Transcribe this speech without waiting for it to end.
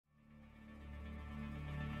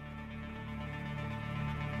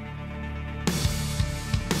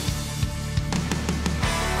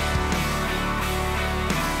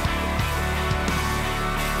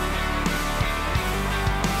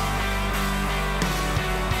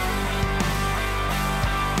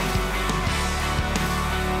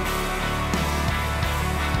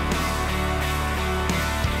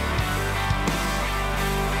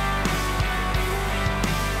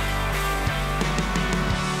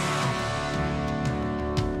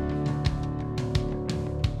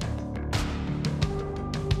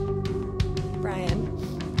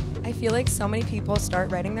feel like so many people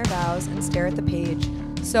start writing their vows and stare at the page,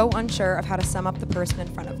 so unsure of how to sum up the person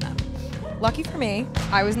in front of them. Lucky for me,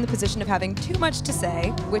 I was in the position of having too much to say,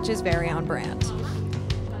 which is very on brand.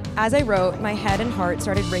 As I wrote, my head and heart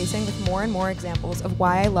started racing with more and more examples of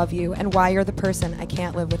why I love you and why you're the person I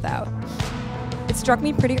can't live without. It struck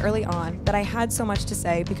me pretty early on that I had so much to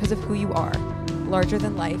say because of who you are, larger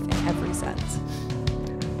than life in every sense.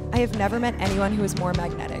 I have never met anyone who is more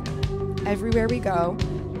magnetic. Everywhere we go,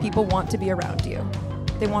 people want to be around you.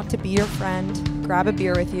 They want to be your friend, grab a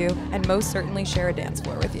beer with you, and most certainly share a dance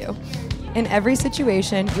floor with you. In every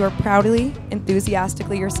situation, you are proudly,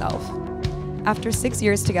 enthusiastically yourself. After 6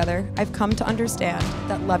 years together, I've come to understand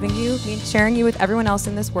that loving you means sharing you with everyone else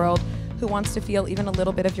in this world who wants to feel even a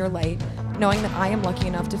little bit of your light, knowing that I am lucky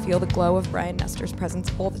enough to feel the glow of Brian Nestor's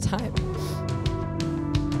presence all the time.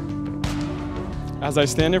 As I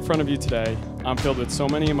stand in front of you today, I'm filled with so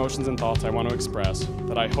many emotions and thoughts I want to express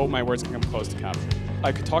that I hope my words can come close to capture.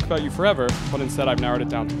 I could talk about you forever, but instead I've narrowed it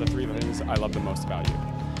down to the 3 things I love the most about you.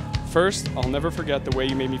 First, I'll never forget the way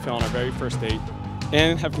you made me feel on our very first date,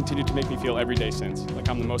 and have continued to make me feel every day since, like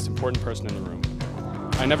I'm the most important person in the room.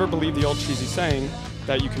 I never believed the old cheesy saying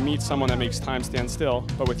that you can meet someone that makes time stand still,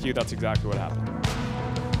 but with you, that's exactly what happened.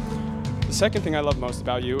 The second thing I love most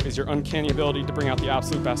about you is your uncanny ability to bring out the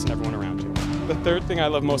absolute best in everyone around you. The third thing I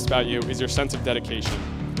love most about you is your sense of dedication,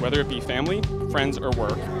 whether it be family, friends, or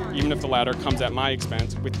work, even if the latter comes at my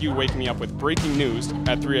expense, with you waking me up with breaking news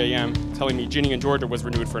at 3 a.m. telling me Ginny and Georgia was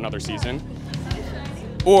renewed for another season,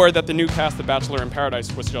 or that the new cast of Bachelor in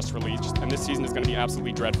Paradise was just released, and this season is going to be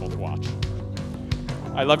absolutely dreadful to watch.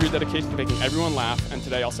 I love your dedication to making everyone laugh, and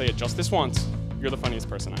today I'll say it just this once, you're the funniest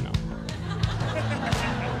person I know.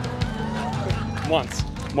 Once.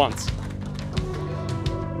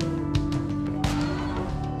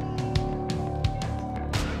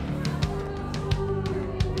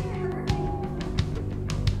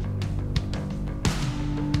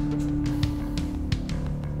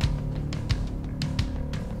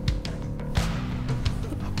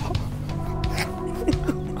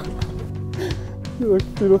 You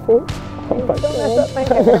look beautiful. Oh my God. Don't mess up my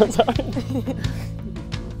hair. Sorry.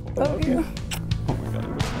 Love you. Oh my God.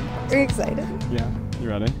 Are you excited? Yeah. You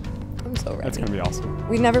ready? I'm so ready. That's gonna be awesome.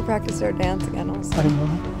 We never practiced our dance again also. I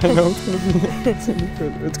know. It's gonna be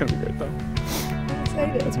good. It's gonna be great though. I'm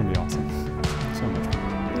excited. It's gonna be awesome. So much fun.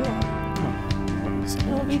 Yeah. Oh, I love you so much. I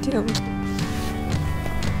love you too.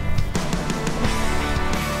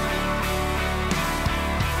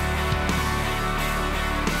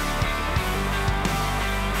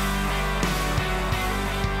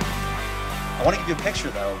 I want to give you a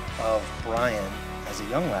picture, though, of Brian as a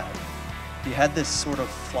young lad. He had this sort of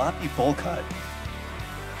floppy bowl cut,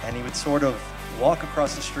 and he would sort of walk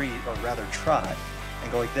across the street, or rather trot,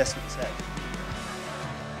 and go like this with his head.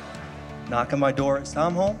 Knock on my door, is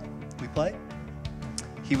Tom home? We play?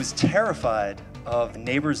 He was terrified of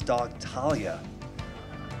neighbor's dog, Talia,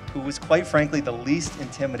 who was quite frankly the least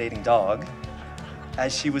intimidating dog,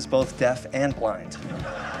 as she was both deaf and blind.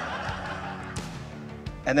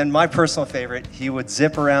 And then my personal favorite, he would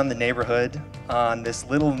zip around the neighborhood on this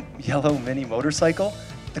little yellow mini motorcycle,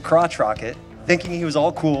 the crotch rocket, thinking he was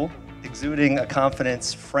all cool, exuding a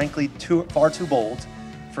confidence frankly far too bold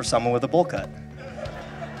for someone with a bowl cut.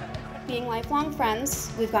 Being lifelong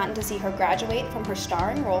friends, we've gotten to see her graduate from her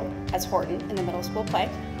starring role as Horton in the middle school play,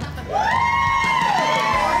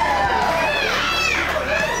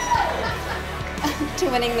 to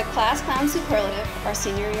winning the class clown superlative our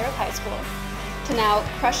senior year of high school, to now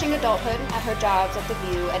crushing adulthood at her jobs at The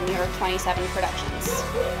View and New York 27 Productions.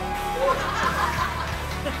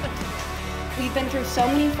 We've been through so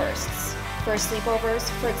many firsts. First sleepovers,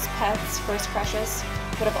 first pets, first crushes.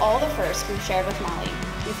 But of all the firsts we've shared with Molly,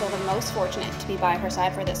 we feel the most fortunate to be by her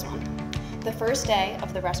side for this one. The first day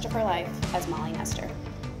of the rest of her life as Molly Nestor.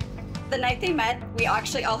 The night they met, we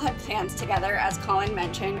actually all had plans together, as Colin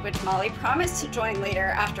mentioned, which Molly promised to join later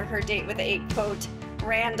after her date with a, quote,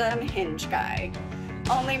 random Hinge guy.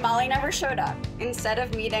 Only Molly never showed up. Instead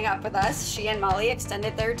of meeting up with us, she and Molly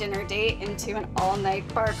extended their dinner date into an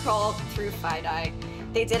all-night bar crawl through Fi-Di.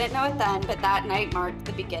 They didn't know it then, but that night marked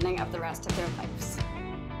the beginning of the rest of their lives.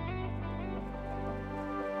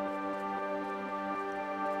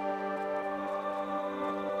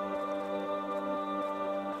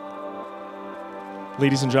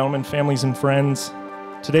 Ladies and gentlemen, families and friends,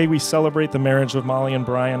 today we celebrate the marriage of Molly and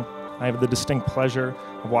Brian. I have the distinct pleasure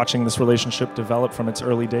of watching this relationship develop from its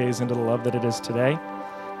early days into the love that it is today.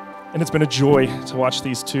 And it's been a joy to watch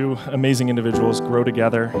these two amazing individuals grow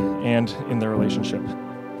together and in their relationship.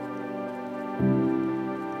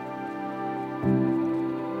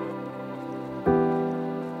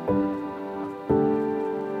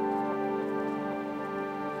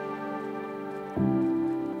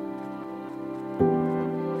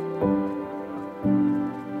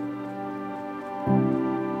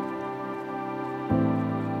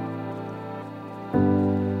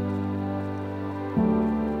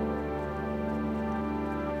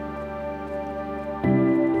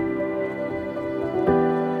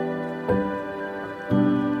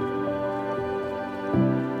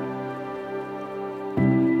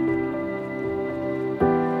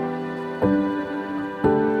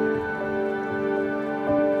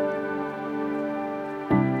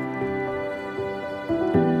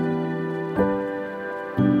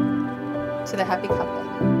 the happy couple,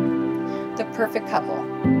 the perfect couple,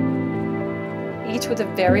 each with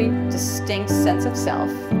a very distinct sense of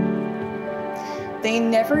self. They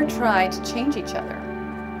never try to change each other,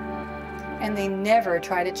 and they never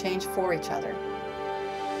try to change for each other.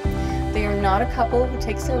 They are not a couple who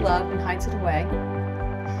takes their love and hides it away.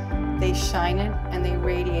 They shine it and they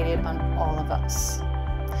radiate it on all of us,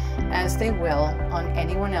 as they will on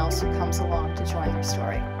anyone else who comes along to join their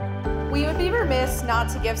story. We would be remiss not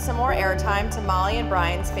to give some more airtime to Molly and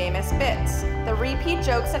Brian's famous bits, the repeat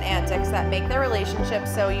jokes and antics that make their relationship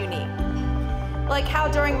so unique. Like how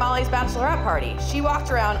during Molly's bachelorette party, she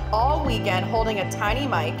walked around all weekend holding a tiny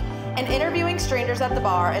mic and interviewing strangers at the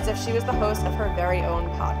bar as if she was the host of her very own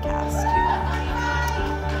podcast.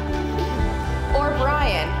 Or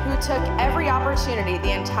Brian, who took every opportunity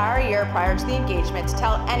the entire year prior to the engagement to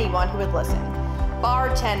tell anyone who would listen.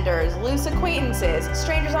 Bartenders, loose acquaintances,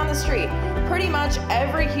 strangers on the street, pretty much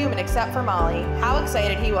every human except for Molly, how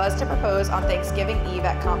excited he was to propose on Thanksgiving Eve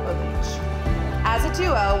at Campo Beach. As a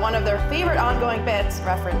duo, one of their favorite ongoing bits,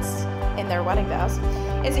 referenced in their wedding vows,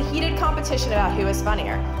 is a heated competition about who is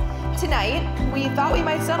funnier. Tonight, we thought we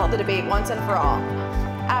might settle the debate once and for all.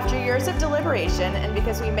 After years of deliberation, and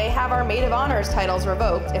because we may have our maid of honors titles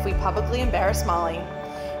revoked if we publicly embarrass Molly,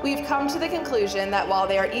 we've come to the conclusion that while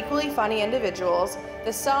they are equally funny individuals,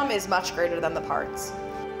 the sum is much greater than the parts.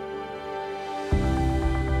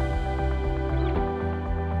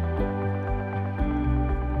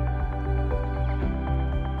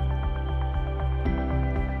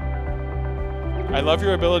 I love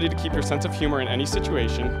your ability to keep your sense of humor in any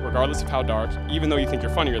situation, regardless of how dark, even though you think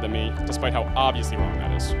you're funnier than me, despite how obviously wrong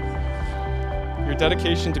that is. Your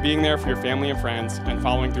dedication to being there for your family and friends and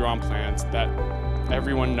following through on plans that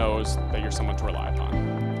everyone knows that you're someone to rely upon.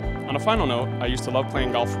 On a final note, I used to love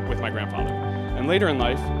playing golf with my grandfather. And later in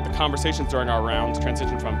life, the conversations during our rounds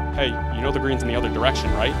transitioned from, hey, you know the green's in the other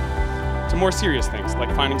direction, right? To more serious things,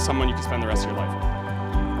 like finding someone you can spend the rest of your life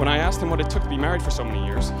with. When I asked him what it took to be married for so many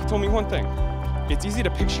years, he told me one thing. It's easy to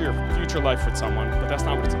picture your future life with someone, but that's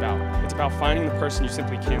not what it's about. It's about finding the person you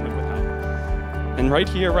simply can't live without. And right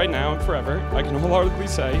here, right now, and forever, I can wholeheartedly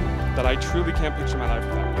say that I truly can't picture my life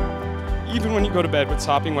without you. Even when you go to bed with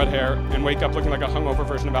sopping wet hair and wake up looking like a hungover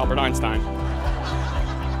version of Albert Einstein.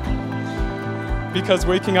 Because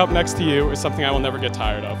waking up next to you is something I will never get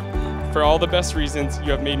tired of. For all the best reasons,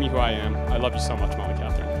 you have made me who I am. I love you so much, Molly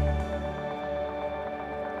Catherine.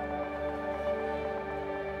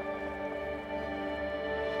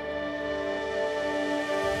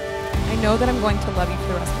 I know that I'm going to love you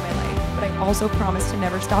for the rest of my life, but I also promise to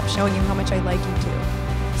never stop showing you how much I like you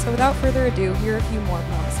too. So without further ado, here are a few more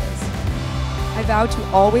promises. I vow to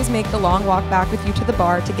always make the long walk back with you to the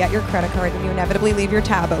bar to get your credit card when you inevitably leave your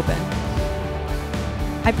tab open.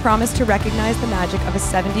 I promise to recognize the magic of a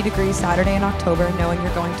 70-degree Saturday in October knowing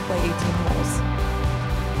you're going to play 18 holes.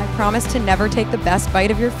 I promise to never take the best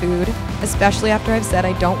bite of your food, especially after I've said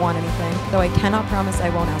I don't want anything, though I cannot promise I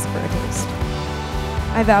won't ask for a taste.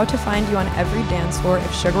 I vow to find you on every dance floor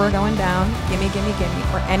if Sugar We're Going Down, Gimme Gimme Gimme,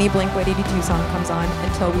 or any Blink-182 song comes on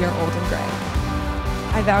until we are old and gray.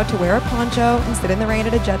 I vow to wear a poncho and sit in the rain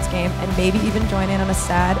at a Jets game and maybe even join in on a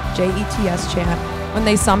sad JETS chant when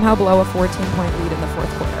they somehow blow a 14-point lead in the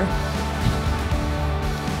fourth quarter.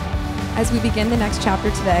 As we begin the next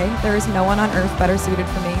chapter today, there is no one on earth better suited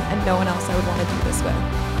for me and no one else I would want to do this with.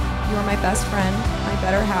 You are my best friend, my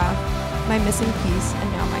better half, my missing piece,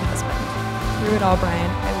 and now my husband. Through it all,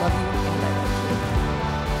 Brian, I